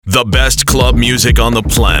The best club music on the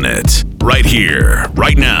planet. Right here,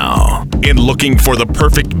 right now, in Looking for the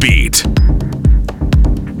Perfect Beat.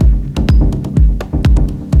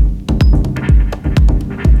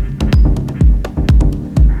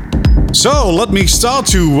 So, let me start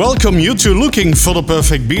to welcome you to Looking for the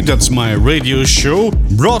Perfect Beat. That's my radio show,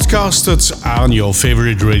 broadcasted on your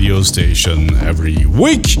favorite radio station every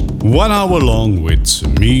week, 1 hour long with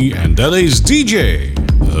me, and that is DJ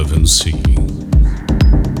Irvin C.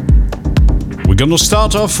 We're gonna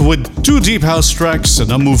start off with 2 deep house tracks and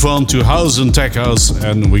then move on to house and tech house,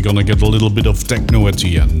 and we're gonna get a little bit of techno at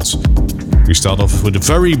the end. We start off with a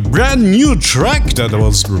very brand new track that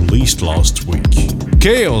was released last week.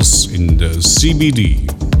 Chaos in the CBD,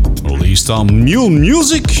 released on Mule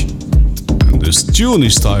Music, and this tune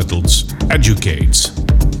is titled Educate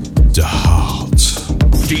the Heart.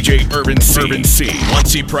 DJ Urban C.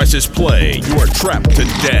 Once he presses play, you are trapped to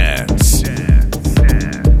dance.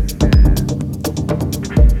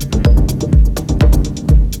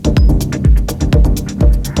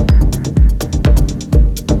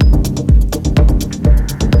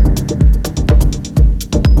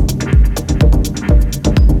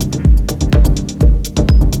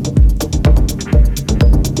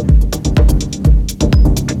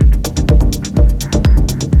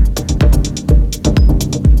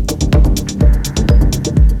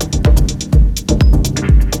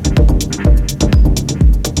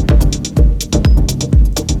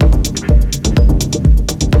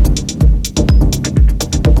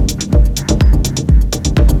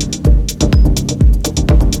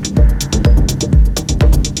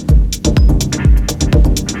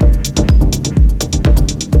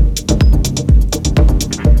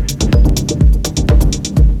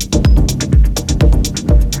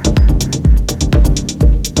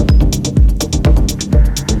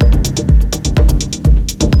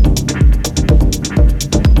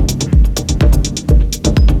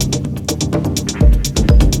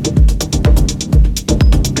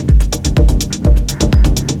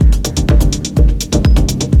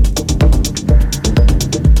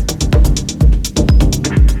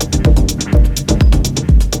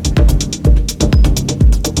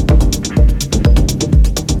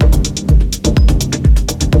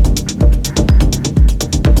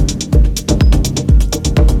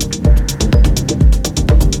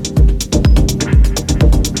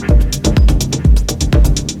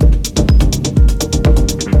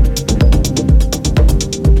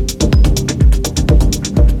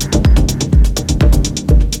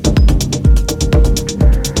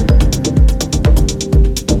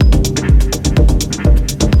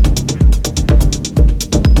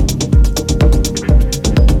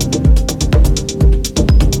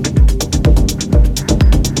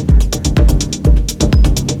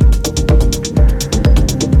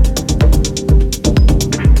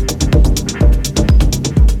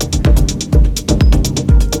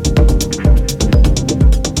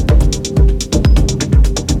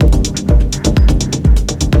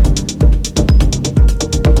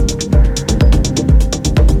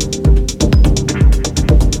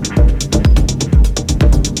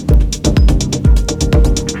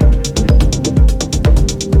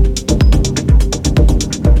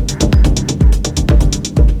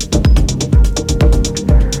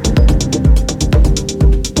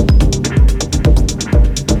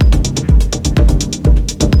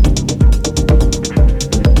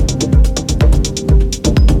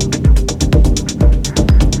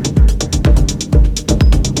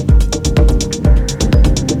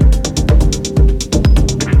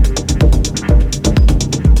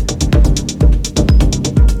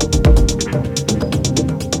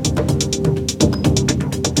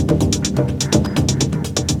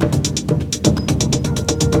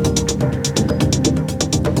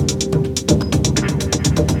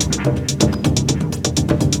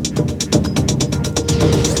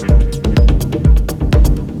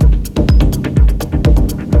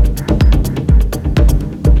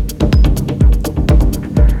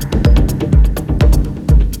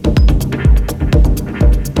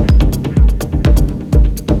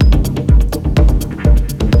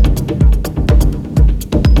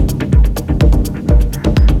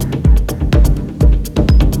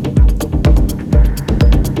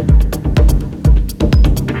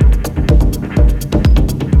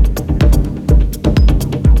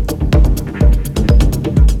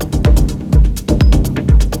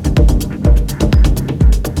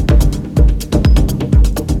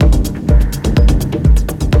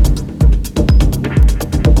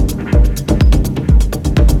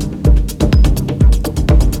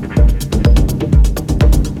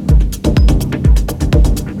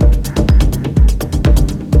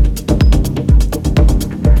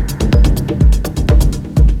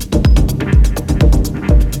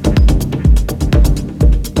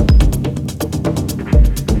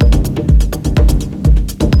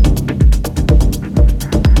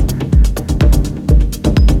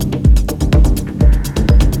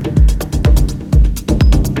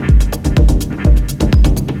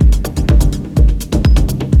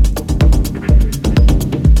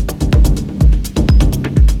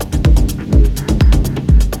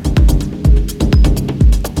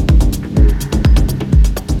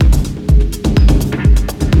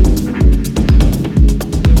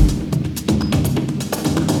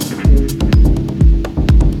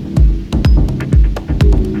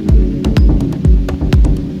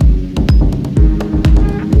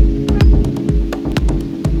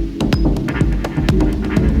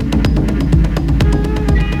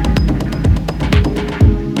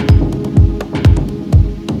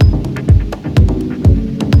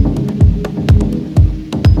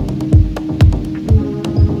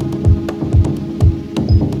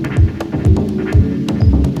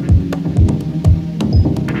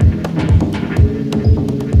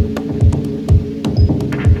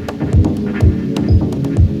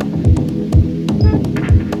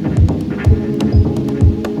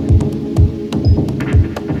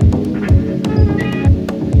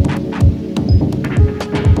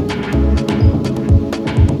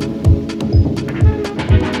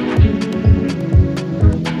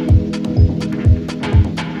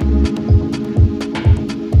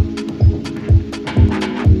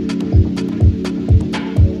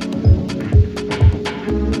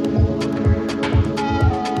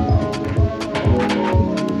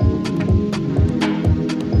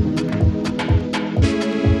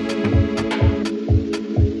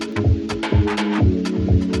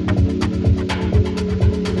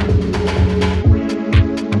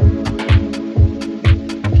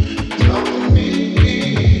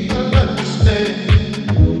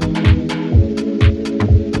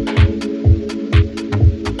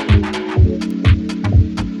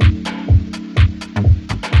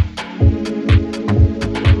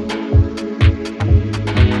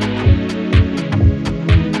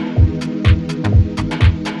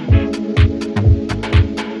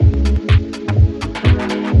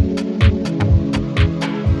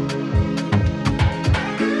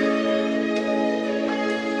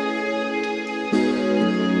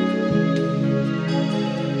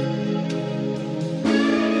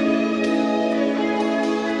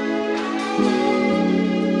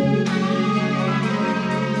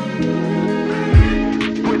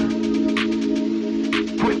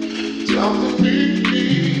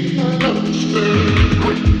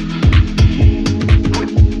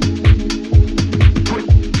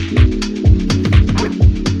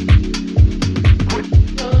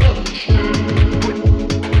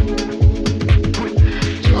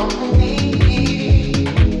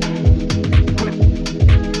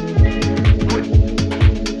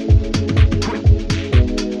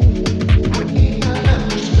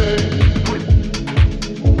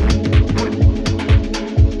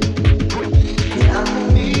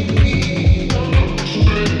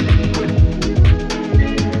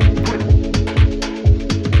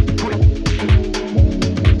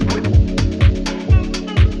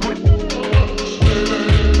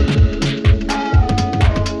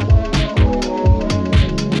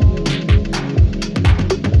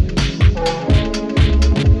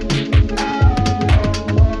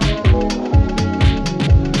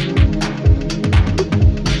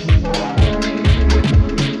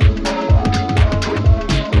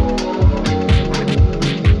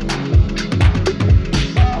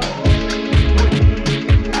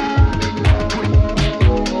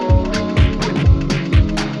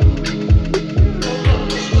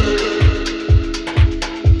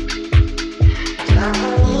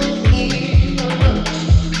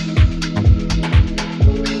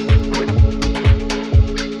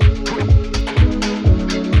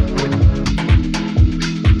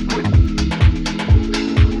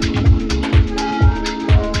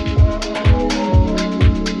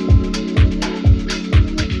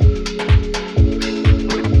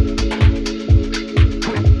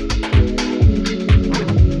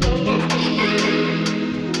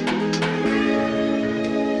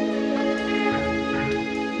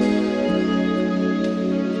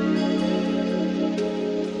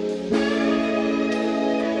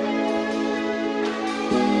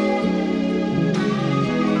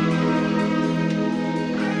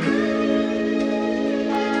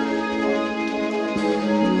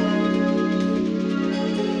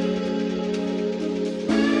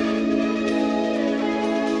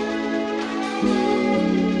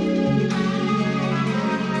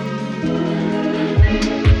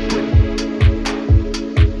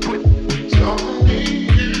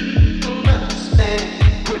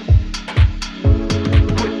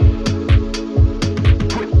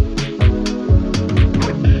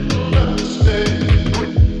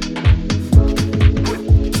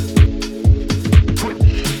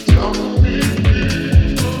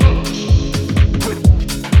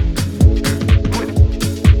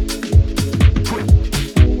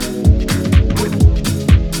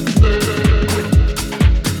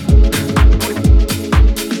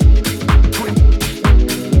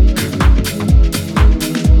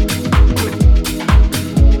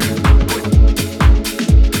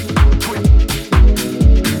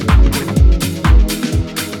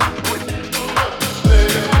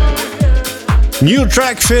 New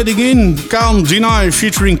track fading in, Can't Deny,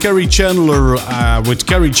 featuring Kerri Chandler, with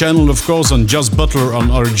Kerri Chandler, of course, and Just Butler on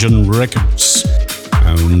Origin Records.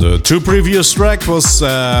 And the two previous track was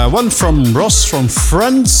one from Ross from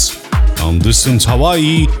France on Distant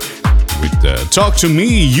Hawaii with Talk to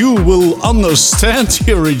Me, You Will Understand,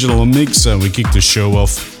 the original mix. And we kicked the show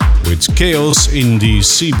off with Chaos in the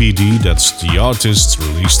CBD, that's the artist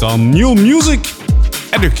released on New Music,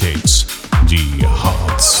 Educate the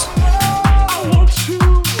Heart.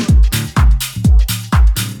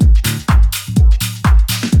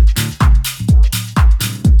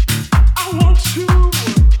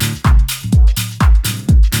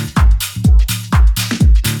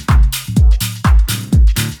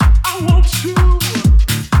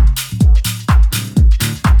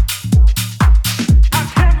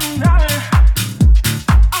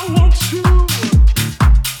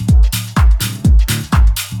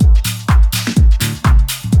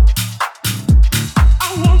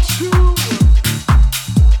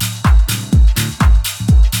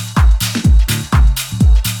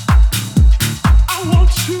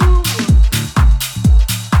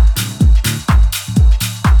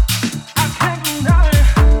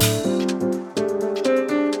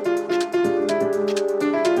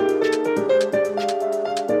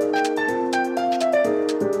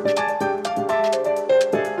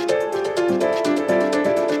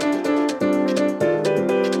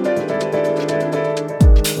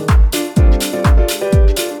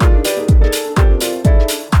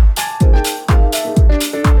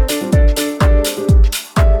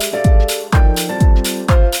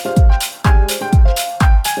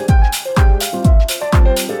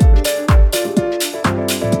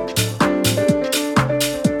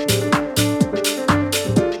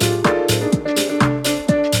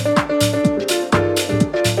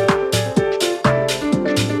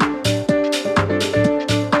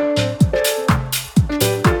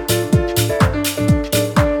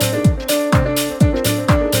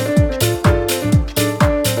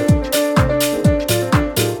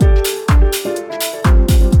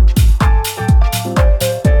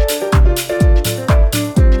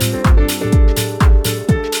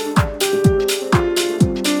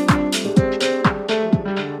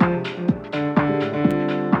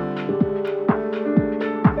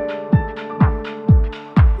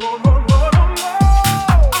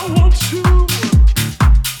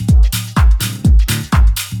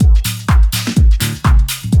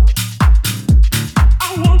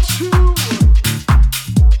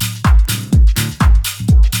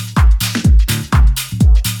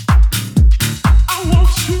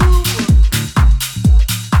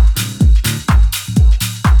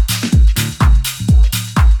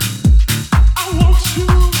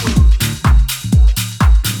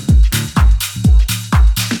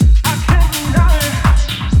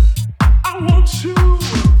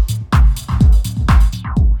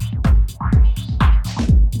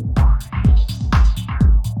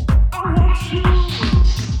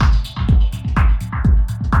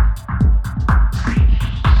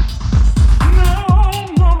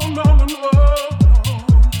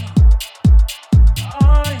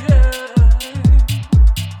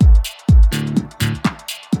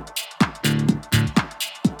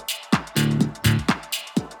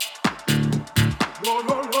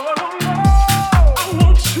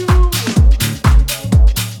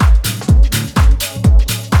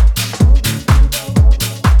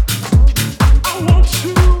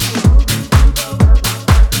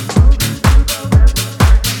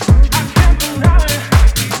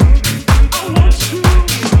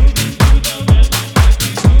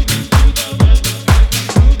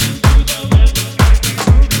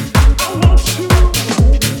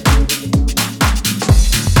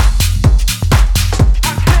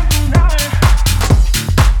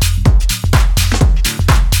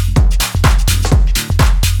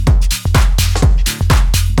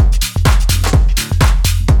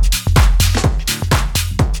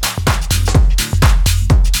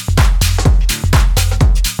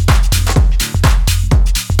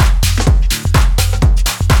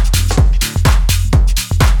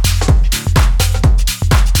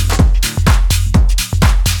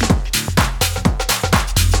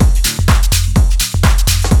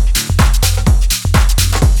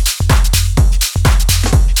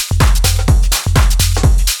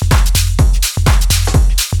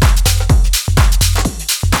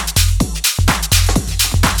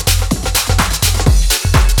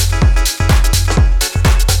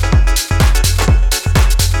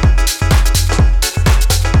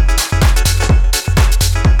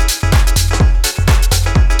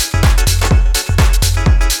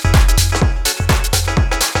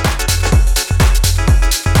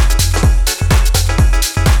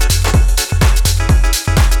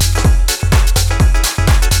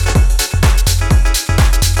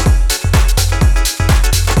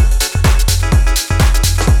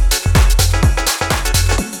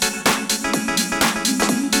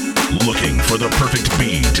 Looking for the perfect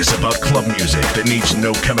beat is about club music that needs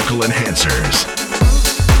no chemical enhancers.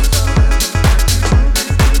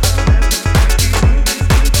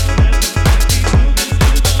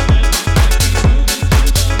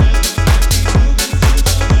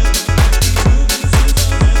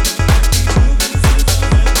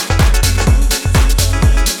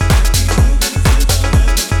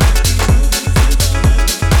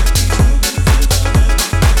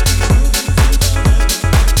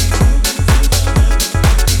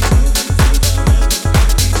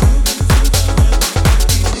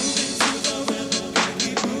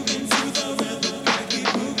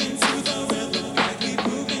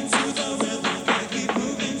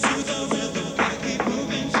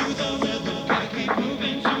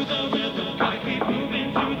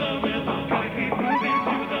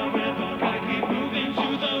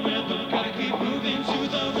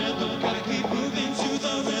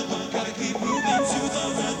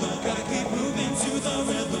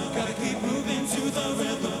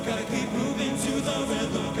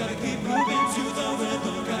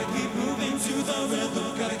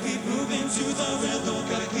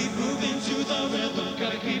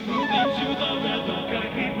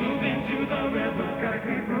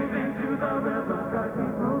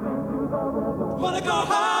 Wanna go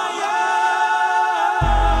higher.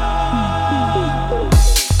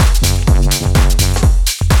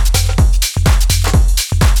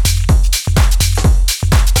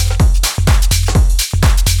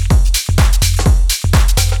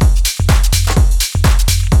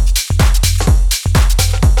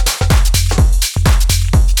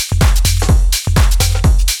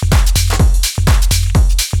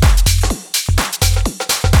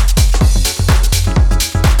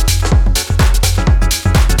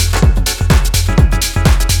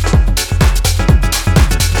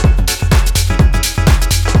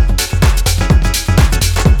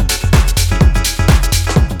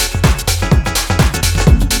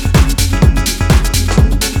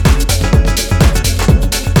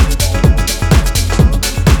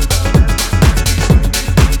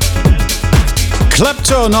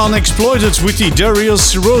 Clapton Unexploited with the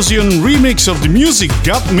Darius Syrossian remix of The Music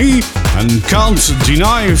Got Me, and Can't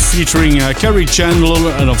Deny featuring Kerry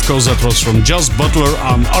Chandler, and of course that was from Just Butler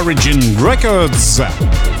on Origin Records.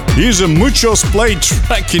 Here's a Muchos played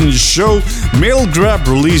track in the show, Male Grab,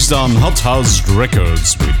 released on Hot House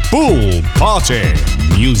Records with Pool Party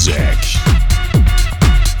Music.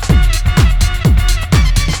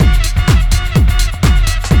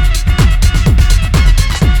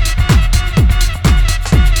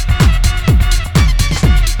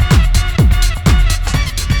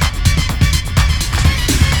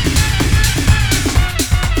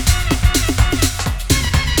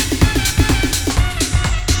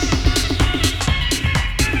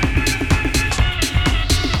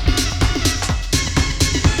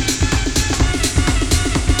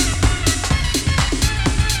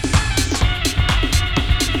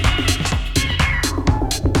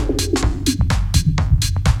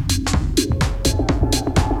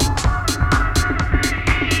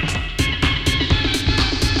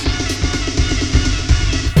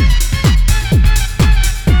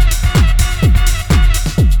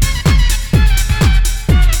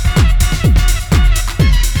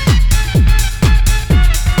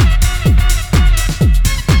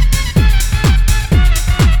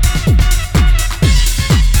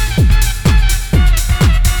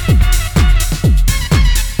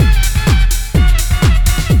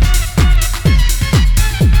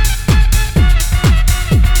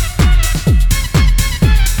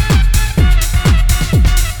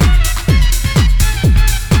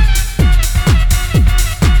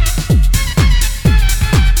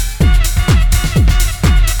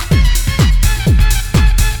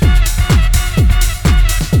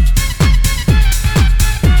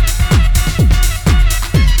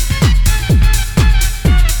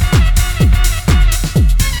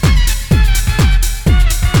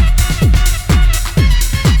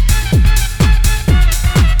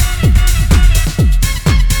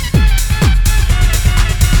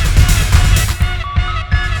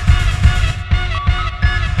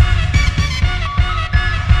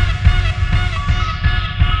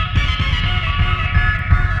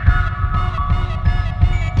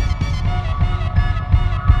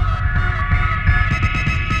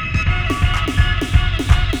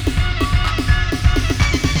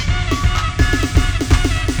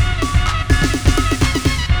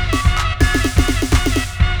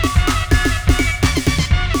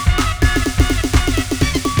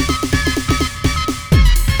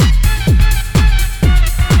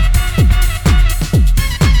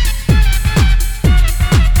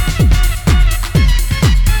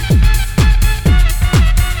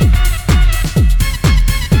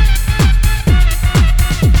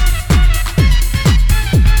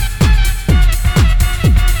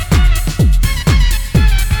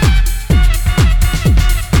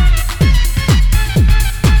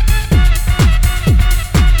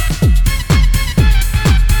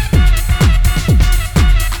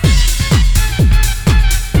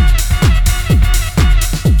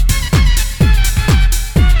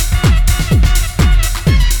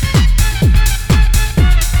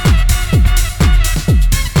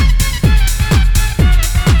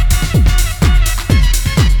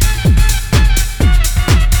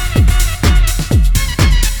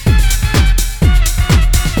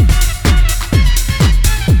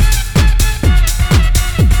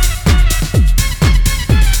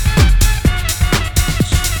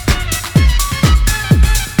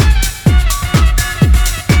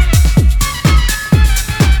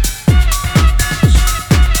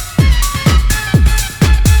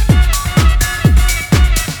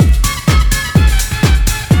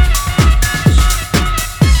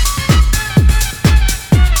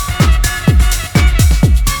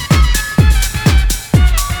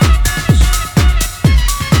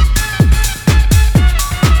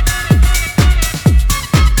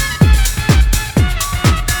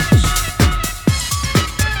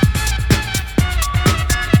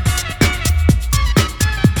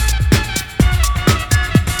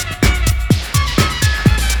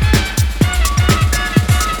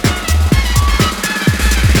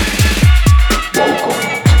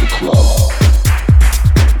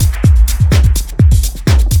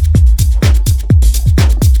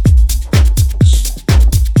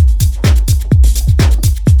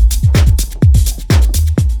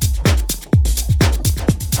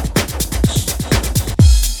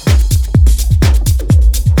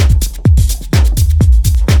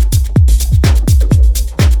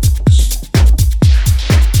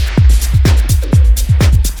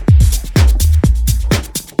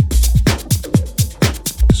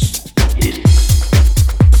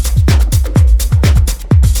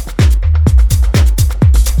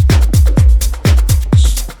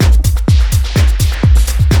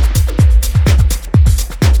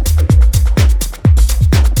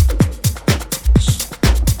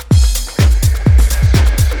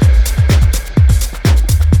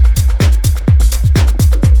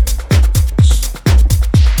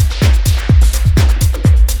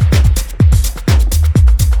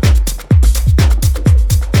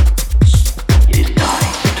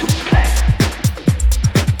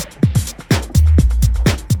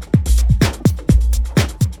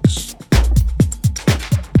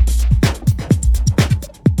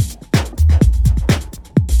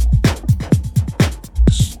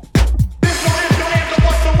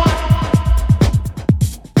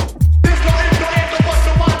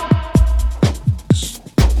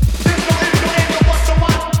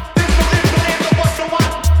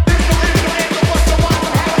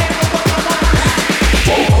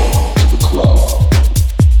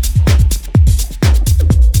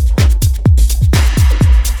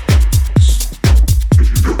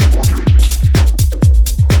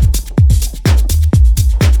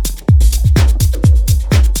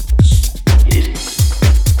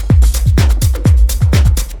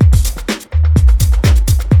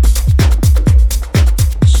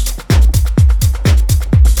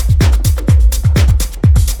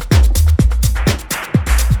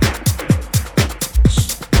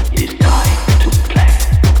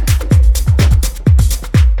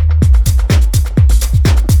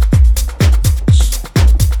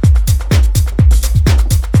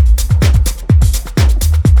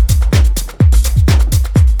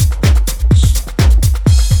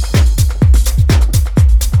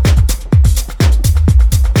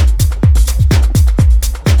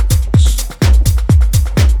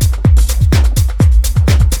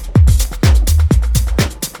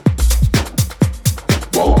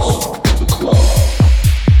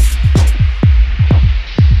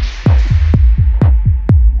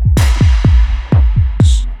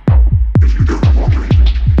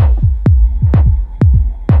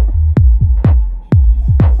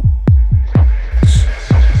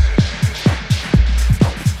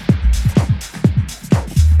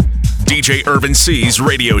 DJ Irvin C's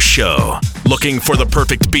radio show. Looking for the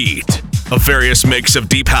perfect beat. A various mix of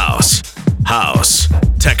deep house, house,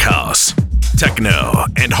 tech house, techno,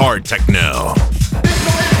 and hard techno.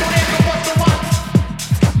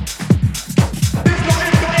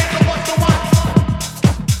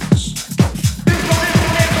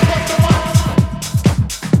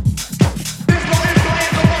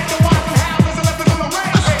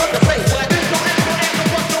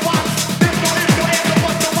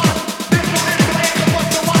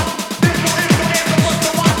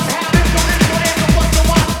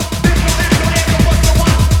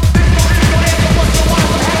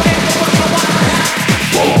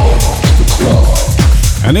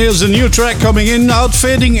 And here's a new track coming in.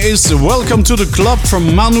 Outfading is Welcome to the Club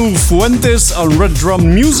from Manu Fuentes on Red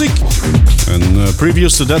Drum Music. And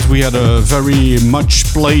previous to that, we had a very much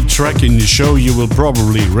played track in the show. You will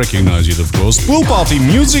probably recognize it, of course. Pool Party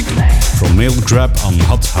Music from Male Grab on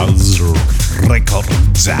Hot House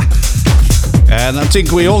Records. And I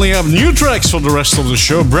think we only have new tracks for the rest of the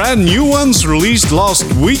show. Brand new ones released last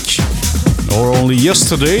week, or only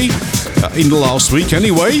yesterday, in the last week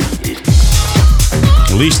anyway.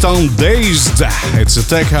 Released on Dazed. It's a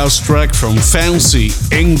tech house track from Fancy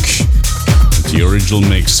Inc. The original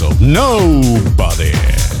mix of Nobody.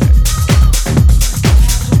 Oh,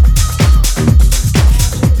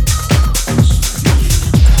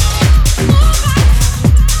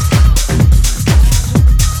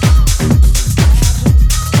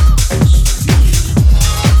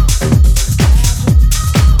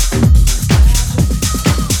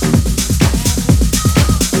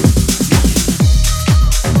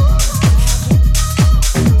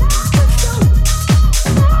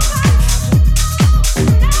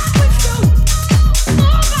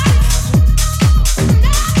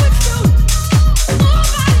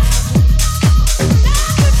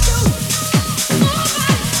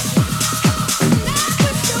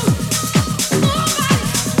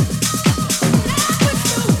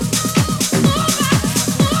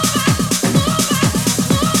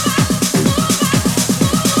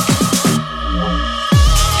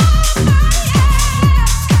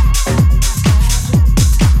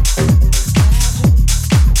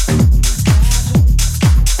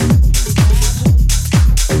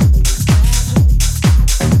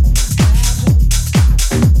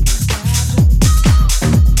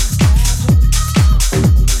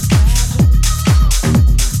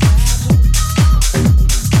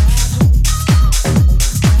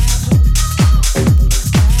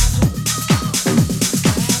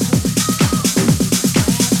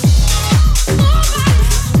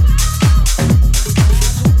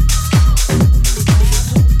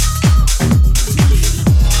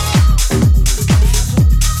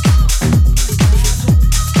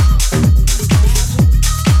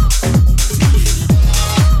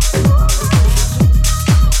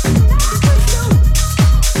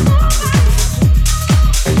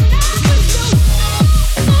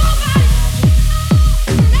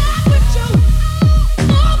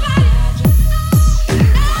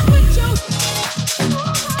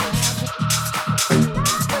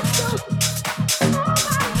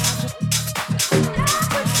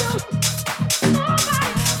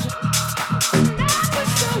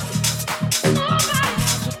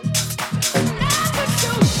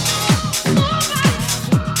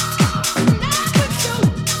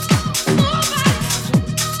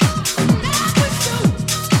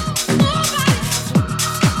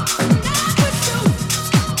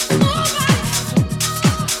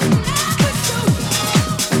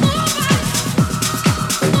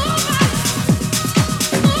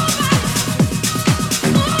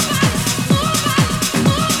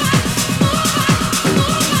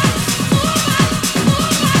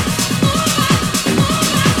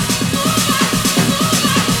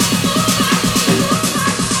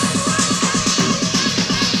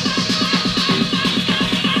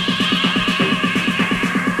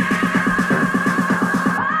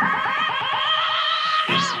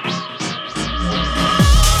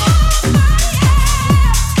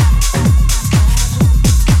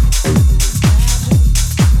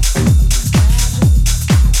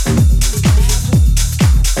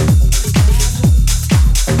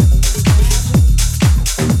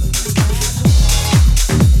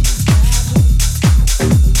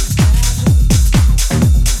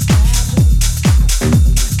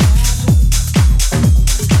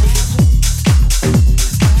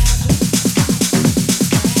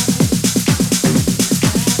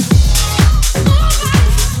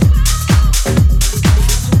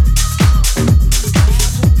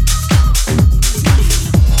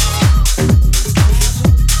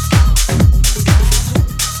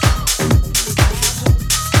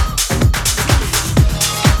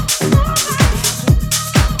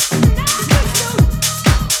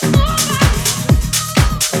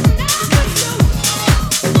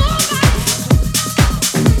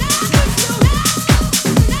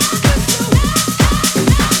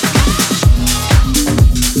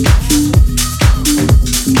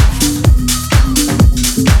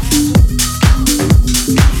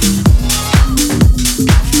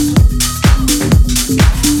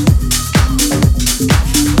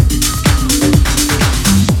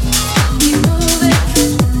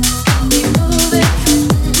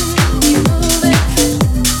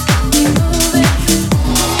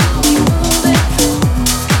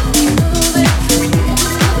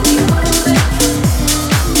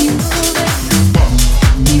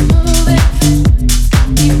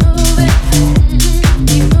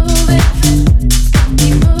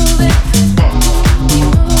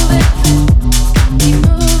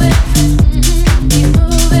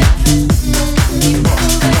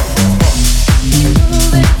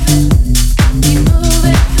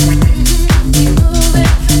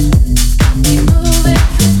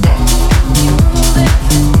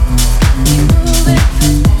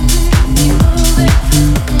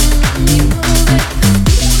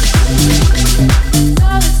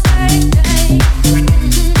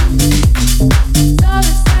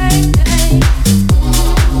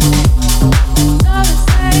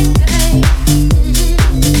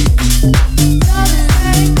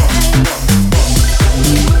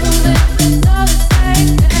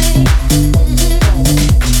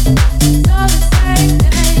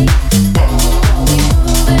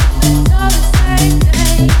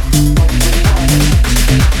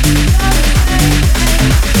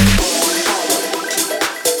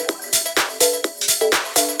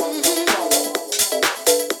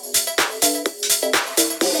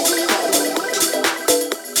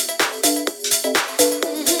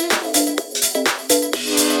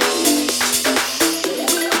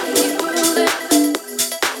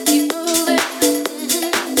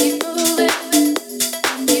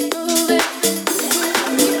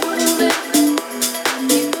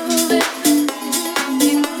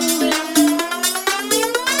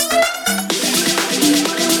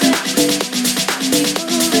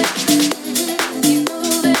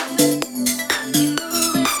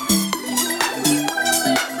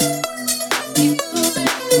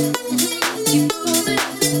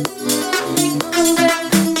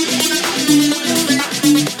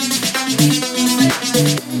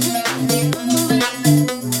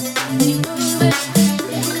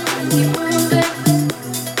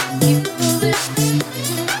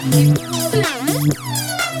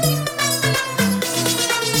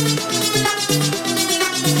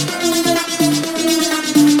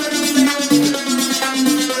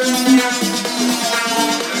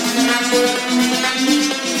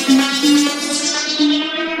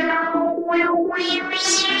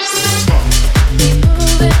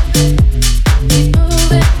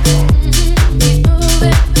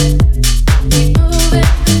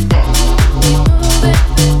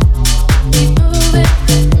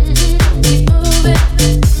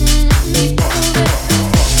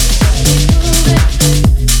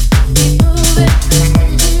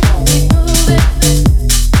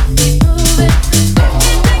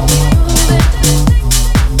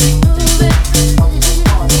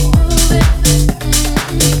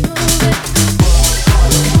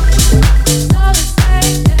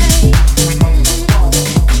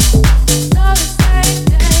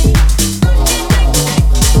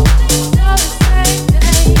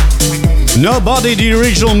 Nobody, the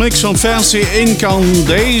original mix from Fancy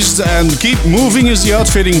Incandesced, and Keep Moving is the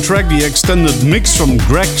outfitting track, the extended mix from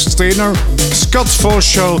Greg Stainer, Scott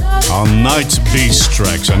Forshaw on Night Beast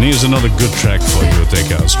tracks. And here's another good track for you, a Tech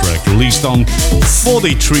House track, released on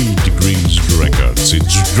 43 Degrees Records.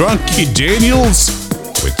 It's Drunky Daniels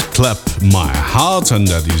with Clap My Heart, and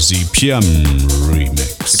that is the PM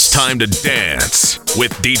remix. It's time to dance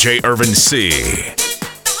with DJ Irvin C.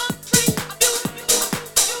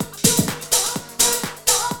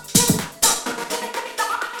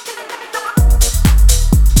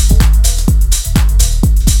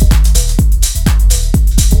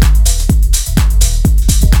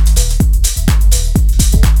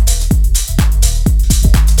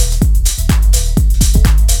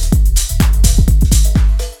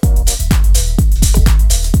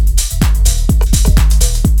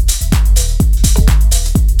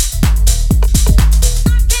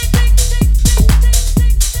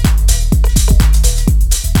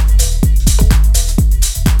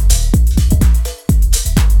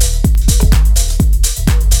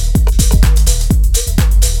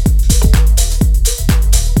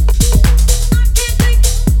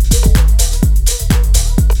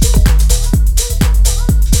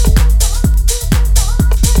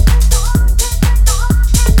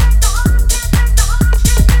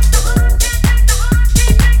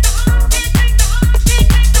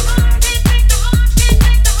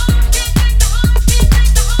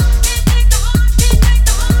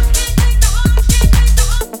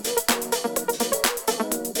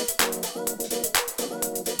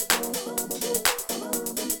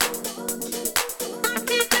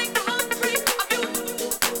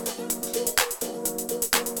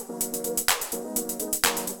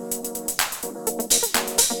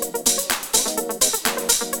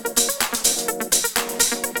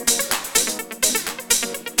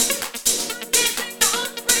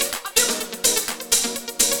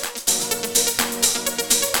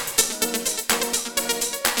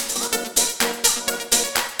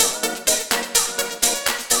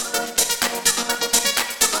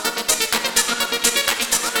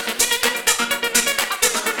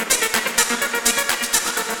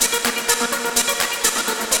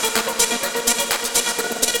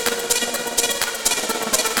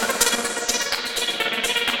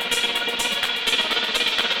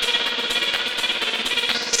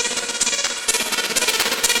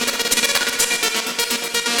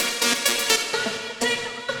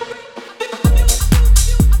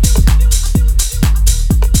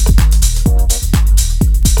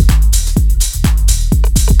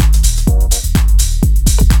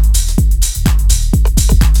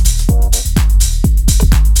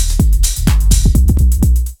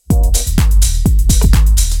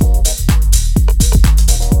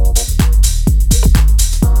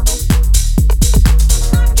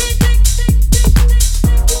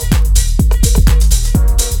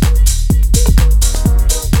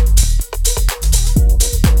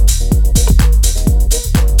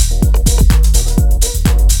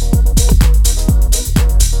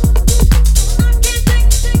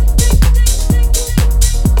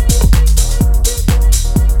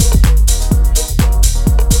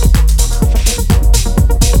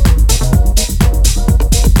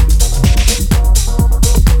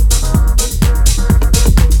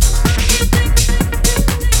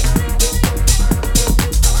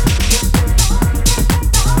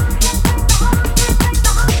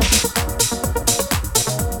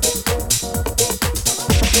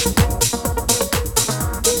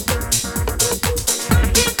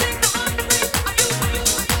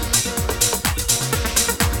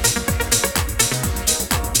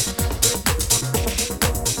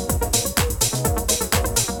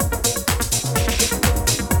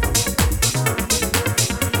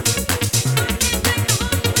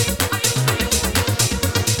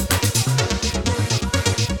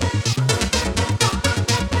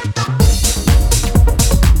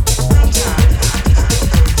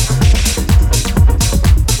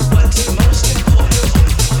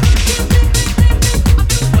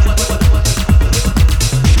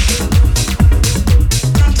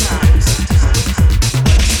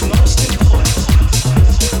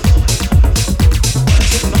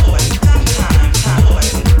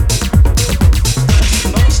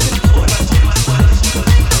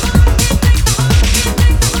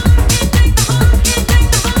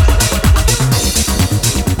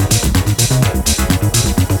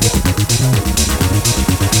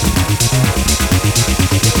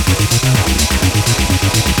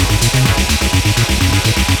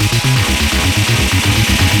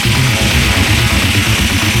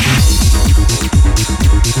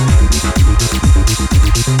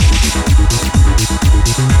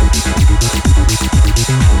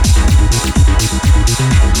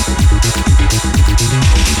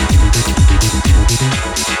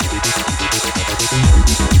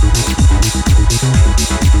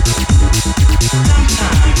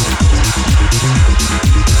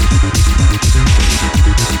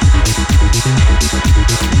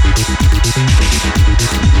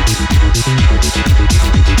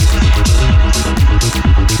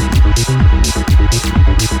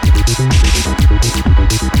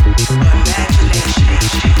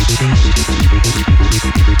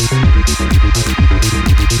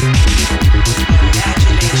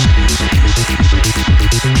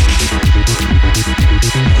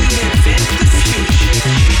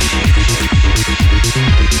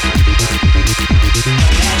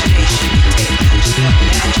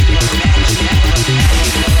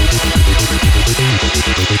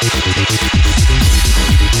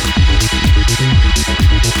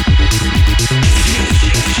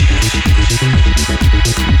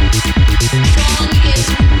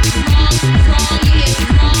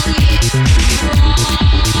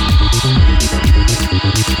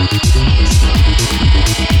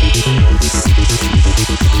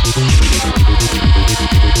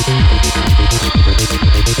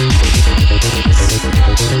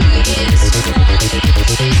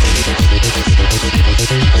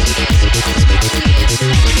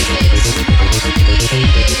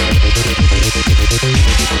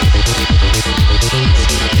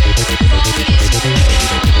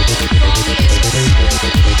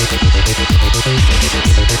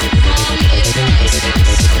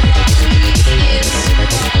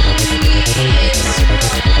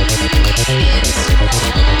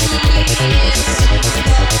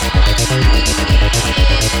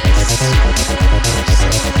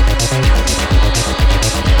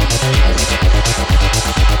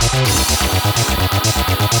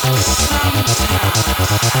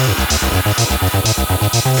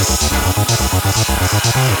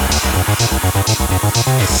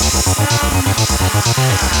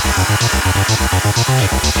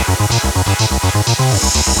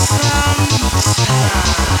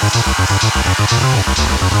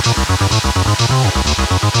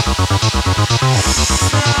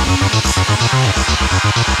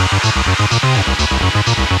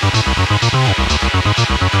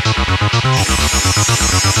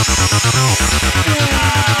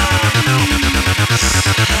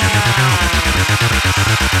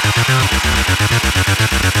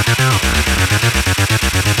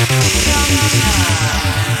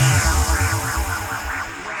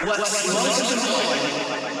 What's most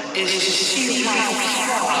important is to see how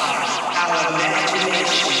far our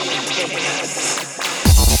imagination can take us.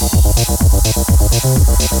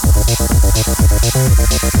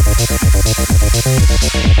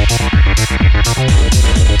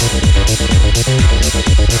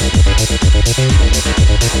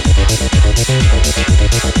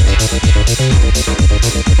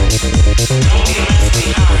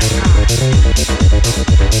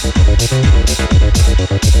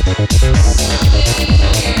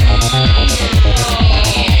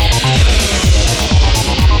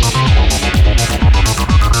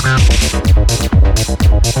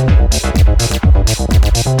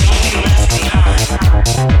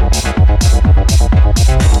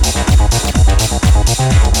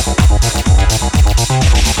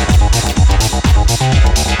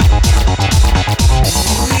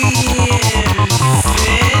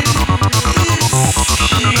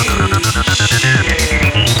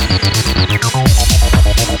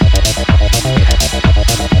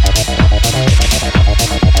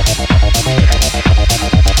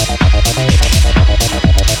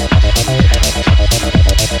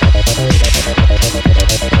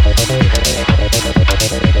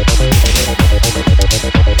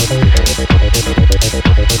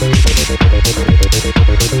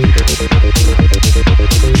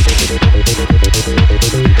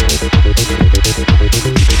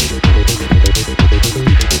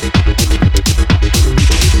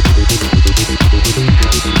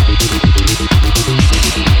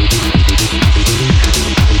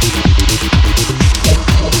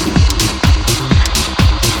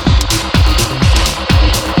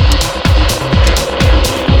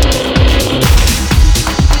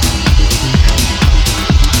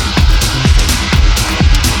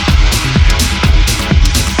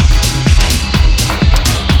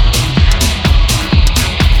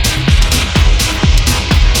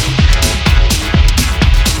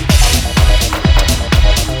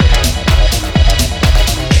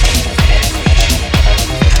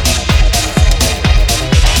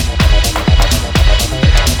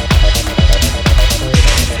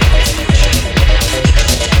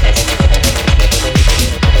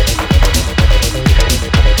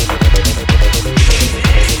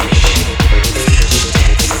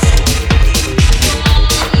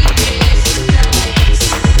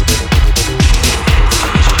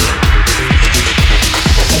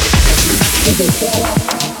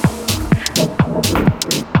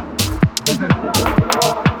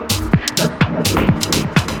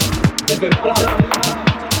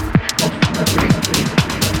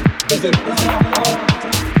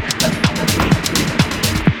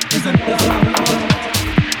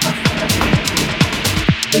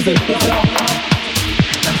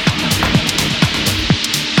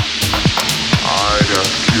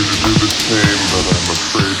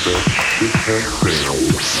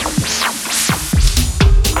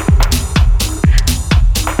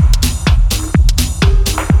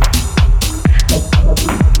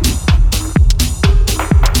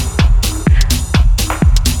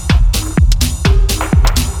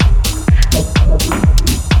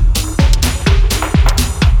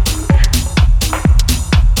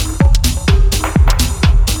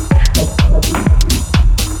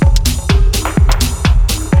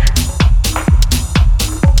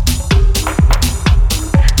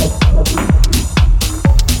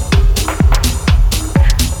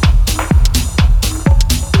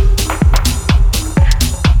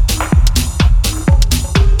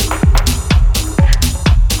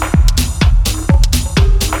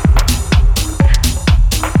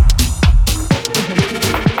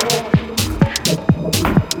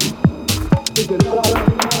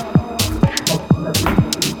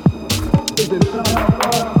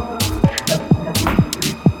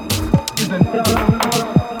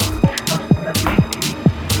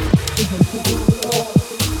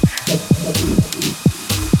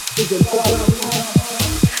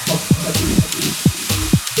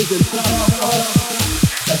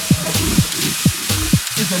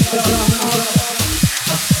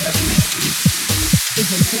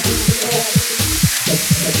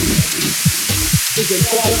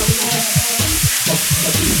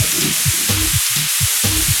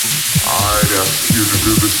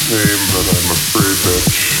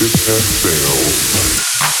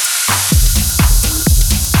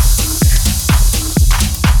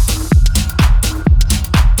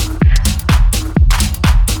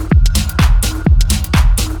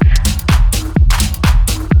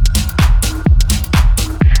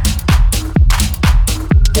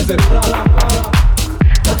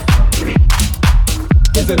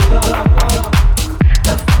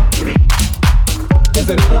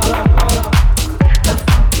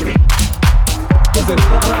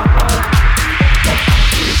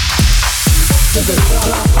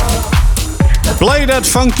 Play That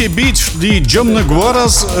Funky Beat, the Jum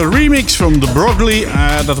Naguaras remix from the Broglie.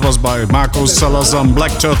 That was by Marco Salazar on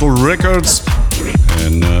Black Turtle Records.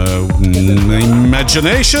 And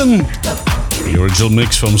Imagination, the original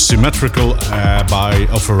mix from Symmetrical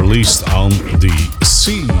released on the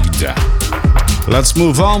Seed. Let's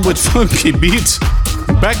move on with Funky Beat.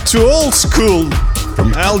 Back to old school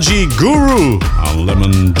from LG Guru on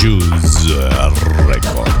Lemon Juice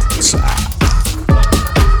Records.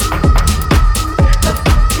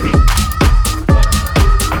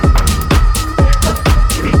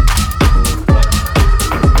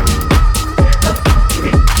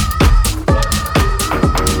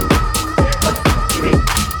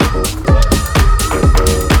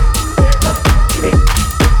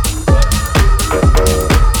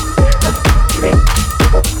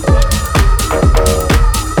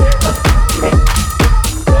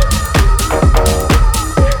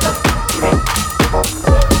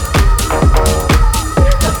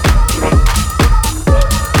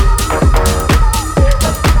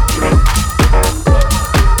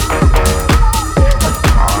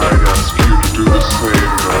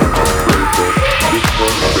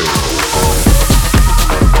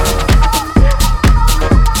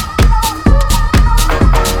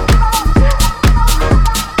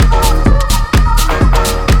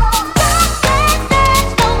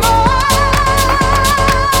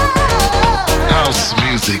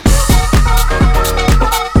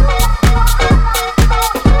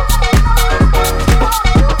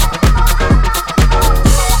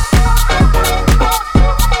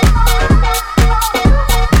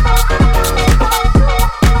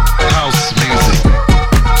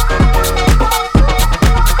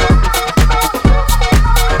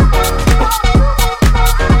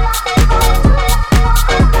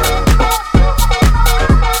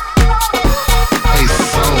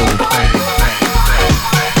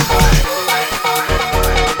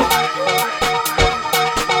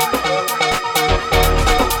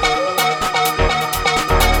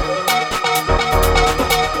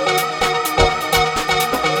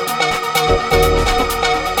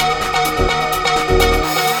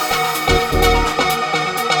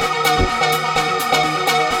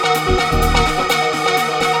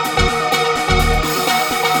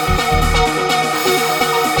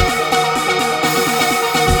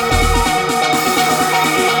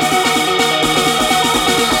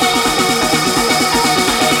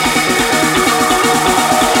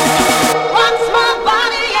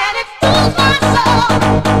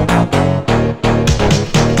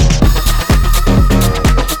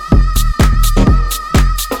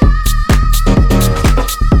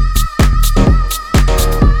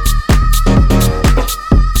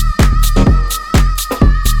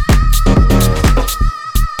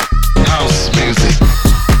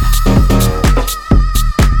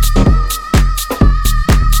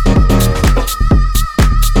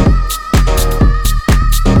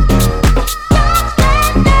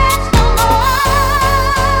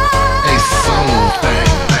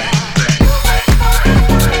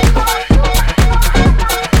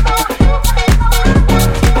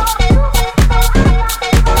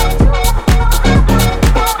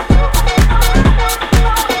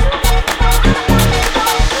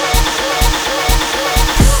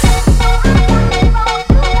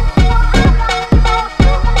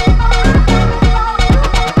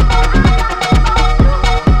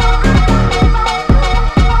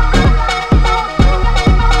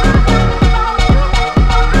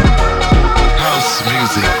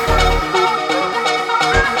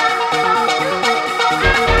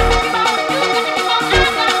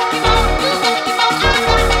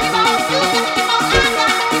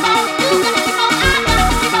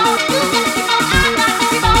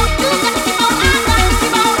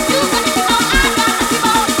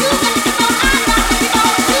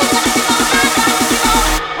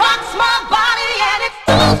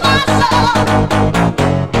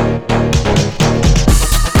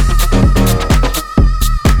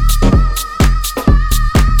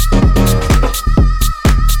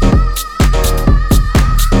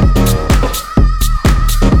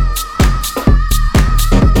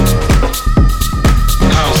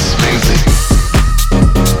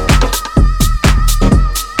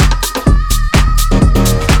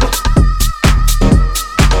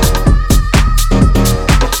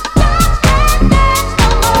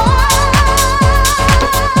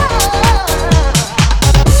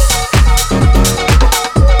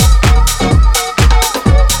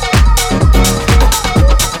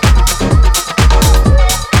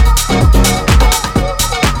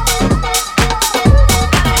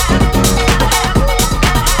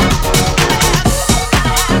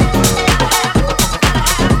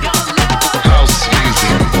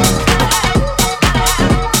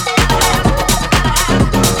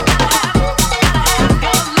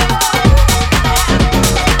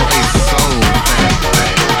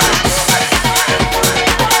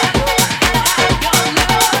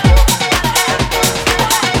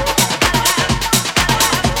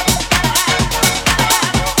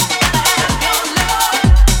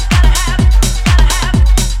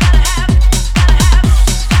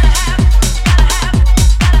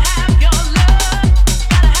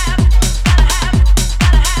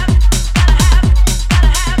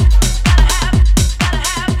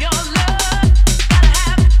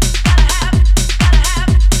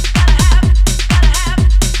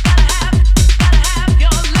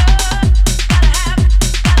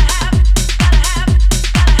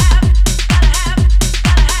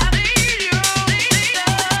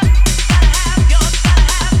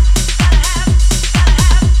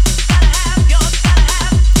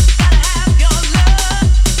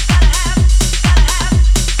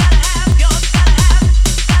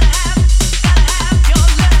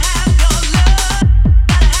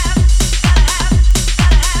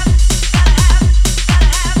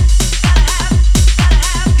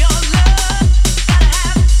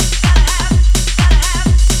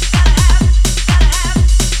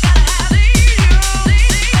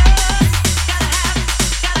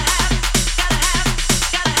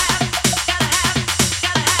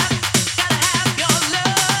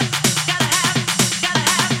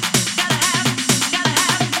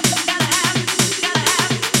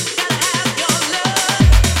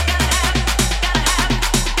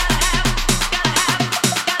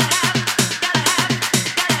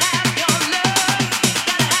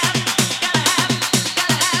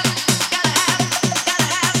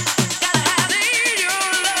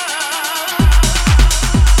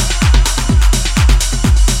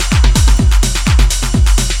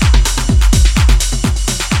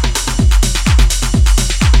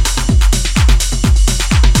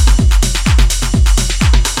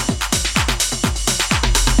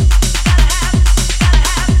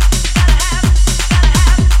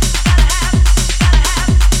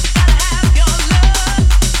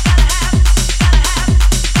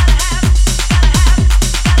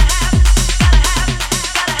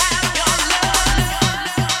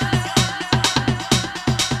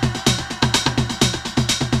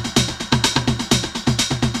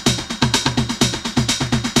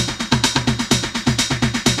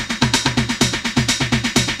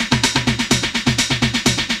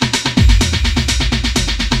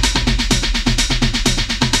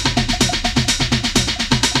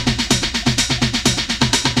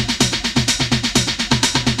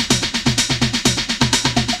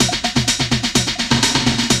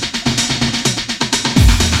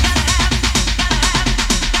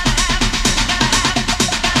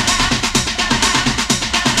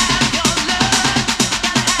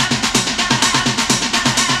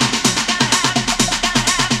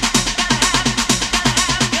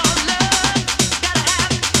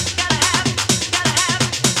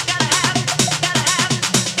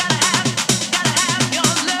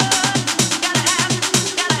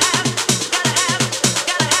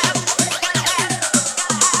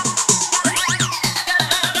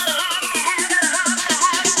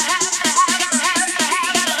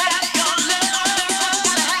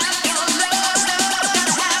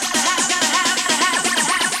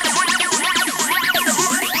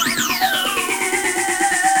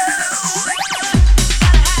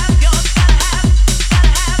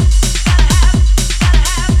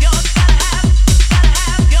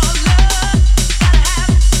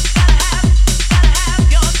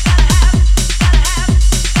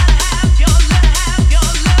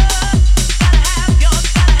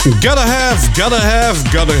 Gotta have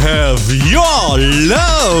your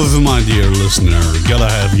love, my dear listener. Gotta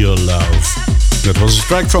have your love. That was a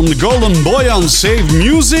track from the Golden Boy on Save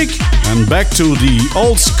Music. And Back to the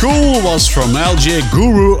Old School was from LJ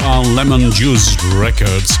Guru on Lemon Juice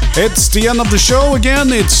Records. It's the end of the show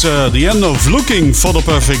again. It's the end of Looking for the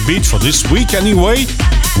Perfect Beat for this week anyway.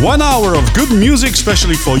 1 hour of good music,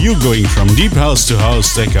 especially for you, going from deep house to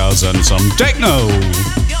house, tech house, and some techno.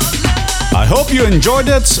 I hope you enjoyed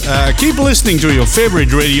it. Keep listening to your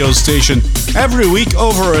favorite radio station every week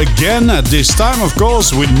over again at this time, of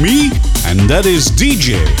course, with me, and that is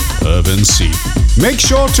DJ Irvin C. Make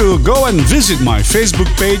sure to go and visit my Facebook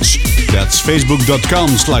page. That's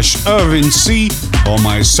facebook.com/IrvinC, or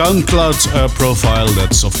my SoundCloud profile.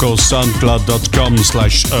 That's, of course,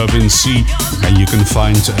 soundcloud.com/IrvinC, and you can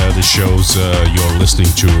find the shows you're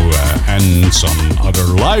listening to and some other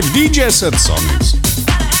live DJ sets on it.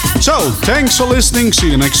 So, thanks for listening. See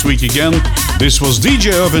you next week again. This was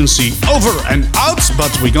DJ Irvin C over and out,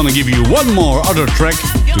 but we're gonna give you one more other track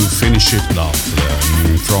to finish it off.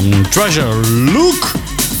 From Treasure Luke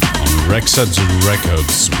on Rexhead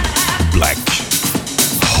Records, Black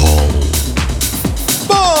Hole.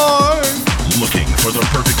 Bye! Looking for the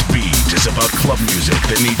perfect beat is about club music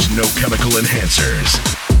that needs no chemical enhancers.